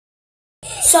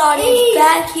Sorry,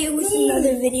 back here with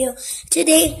another video.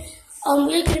 Today,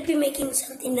 we're gonna be making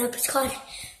something up. It's called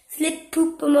flip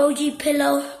poop emoji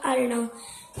pillow. I don't know,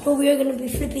 but we're gonna be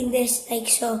flipping this like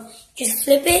so. Just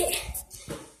flip it,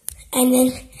 and then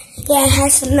yeah, it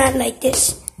has to land like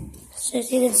this. So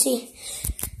as you can see.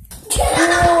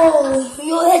 Oh,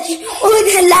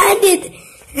 that landed.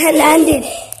 That landed.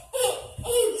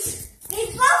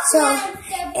 So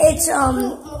it's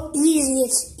easy.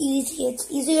 It's easy.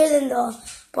 It's easier than the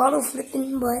bottle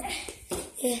flipping, but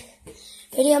yeah.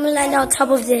 Ready? I'm gonna land on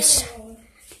top of this.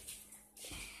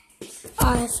 Oh,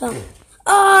 I fell.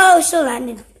 Oh, it still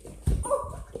landed.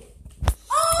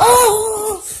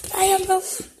 Oh, I am the.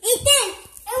 Ethan,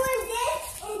 it was this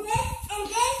and this and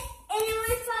this, and it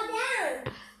would fall down.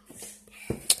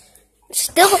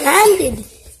 Still landed.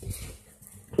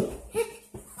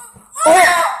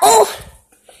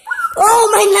 Oh,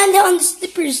 mine landed on the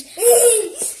slippers.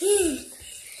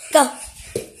 Go.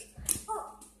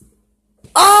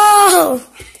 Oh!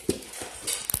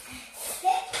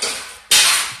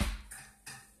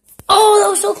 Oh, that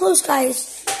was so close,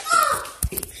 guys.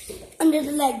 Under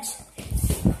the legs.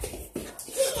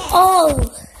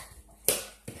 Oh!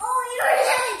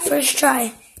 First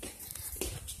try.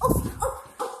 Oh,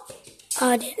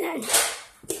 I didn't land.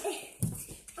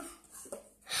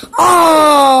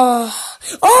 Oh!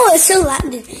 Oh, it still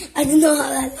landed. I didn't know how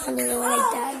that landed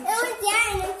like that. It was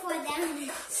down and it fell down.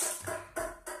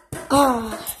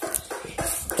 Oh.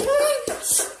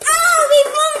 Oh, we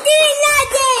both didn't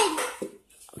land it.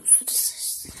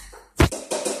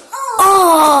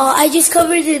 Oh, I just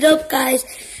covered it up, guys.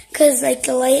 Because, like,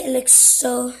 the light looks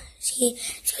so... See?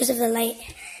 It's because of the light.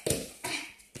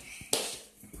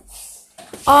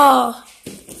 Oh.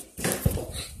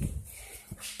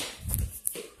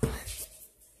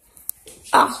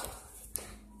 Oh.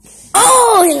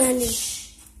 Oh, he landed.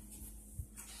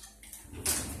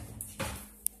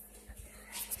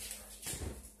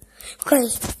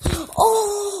 Guys.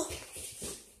 Oh.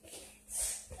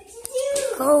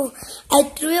 Oh. I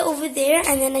threw it over there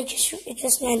and then it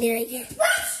just landed right here.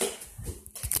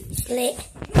 It's lit.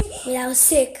 Yeah, I was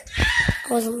sick.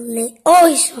 I was lit. Oh,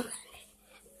 he's so landed.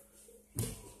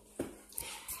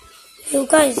 Yo,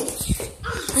 guys.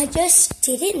 I just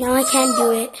did it. Now I can't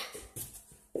do it.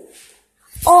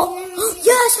 Oh,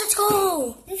 yes, let's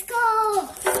go. Let's go.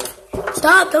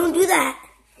 Stop, don't do that.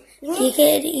 You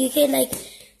can like,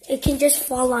 it can just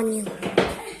fall on you.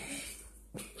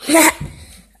 But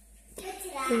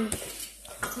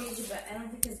I don't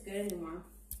think it's good anymore.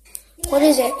 What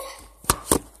is it?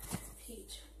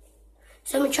 Peach.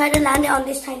 So I'm gonna try to land it on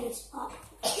this tiny spot.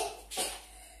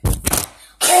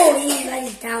 Oh, he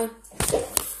lies down.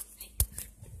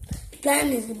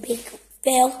 Plan is a big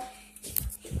fail.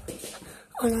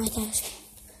 Oh no, I guess.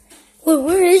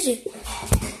 Where is it?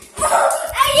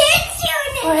 I didn't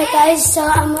shoot it. Alright guys, so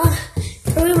I'm gonna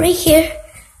throw it right here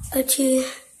to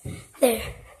there.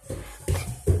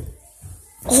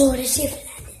 Oh, let's see if it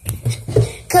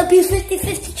landed. Could be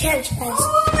 50-50 chance, guys.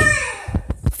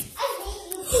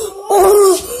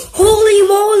 Oh, holy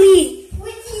moly!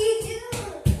 What do you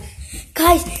do?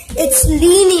 Guys, it's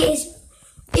leaning.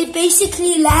 It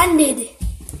basically landed.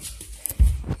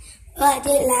 But it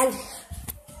didn't land.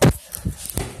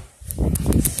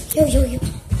 Yo.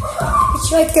 It's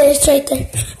right there, it's right there.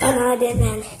 Oh no, I didn't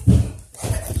land.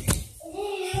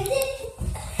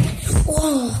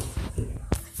 Oh.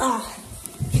 Oh.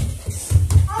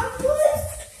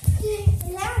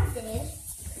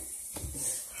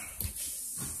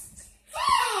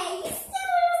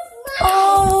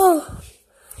 Oh.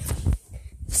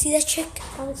 See that trick?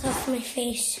 Bounce off my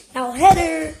face. Now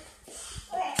header.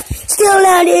 Still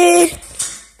landed.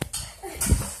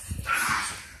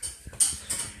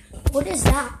 What is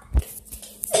that?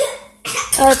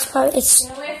 Oh, it's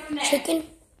chicken.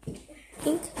 I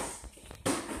think.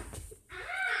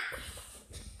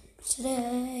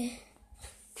 Today.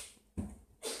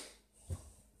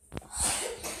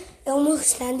 It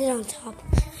almost landed on top.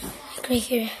 Like right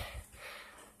here.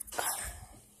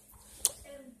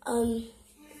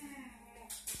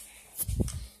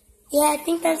 Yeah, I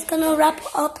think that's gonna wrap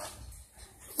up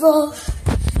the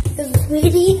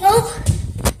video.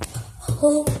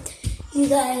 Hope you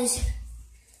guys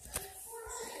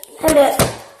heard it.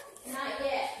 Not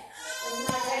yet. It's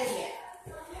not ready yet.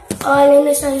 Oh, let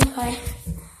me show you guys.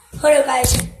 Hold up,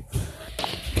 guys.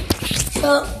 So,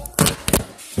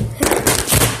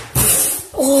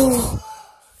 oh,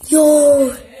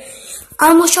 yo, I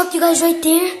almost dropped you guys right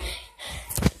there.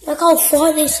 Look how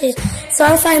far this is.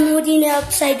 Sorry if I'm holding it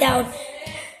upside down.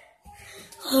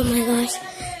 Oh my gosh.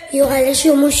 Yo, I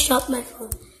literally almost dropped my phone.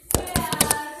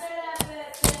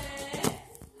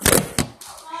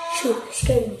 Shoot, it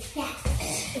scared me. Yeah.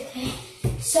 Okay.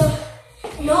 So,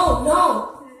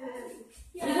 no.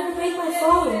 You're gonna break my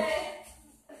phone.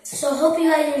 So, hope you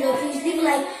guys enjoy. Please leave a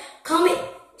like, comment,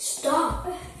 stop.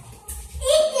 Eat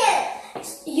it.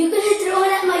 You're gonna throw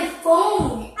it at my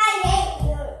phone. I hate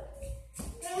you.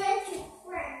 I'm going to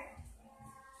cry.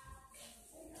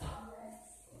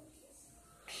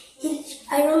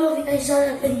 I don't know if you guys saw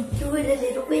that, but he threw it a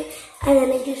little bit, and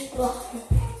then I just blocked it.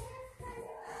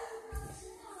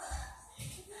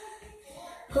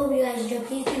 Hope you guys enjoy.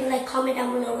 Please leave a like, comment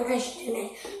down below what I should do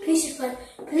next. Please subscribe.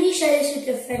 Please share this with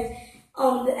your friend.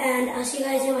 And I'll see you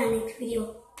guys in my next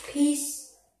video.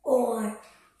 Peace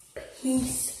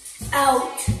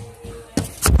out.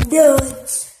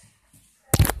 Dudes.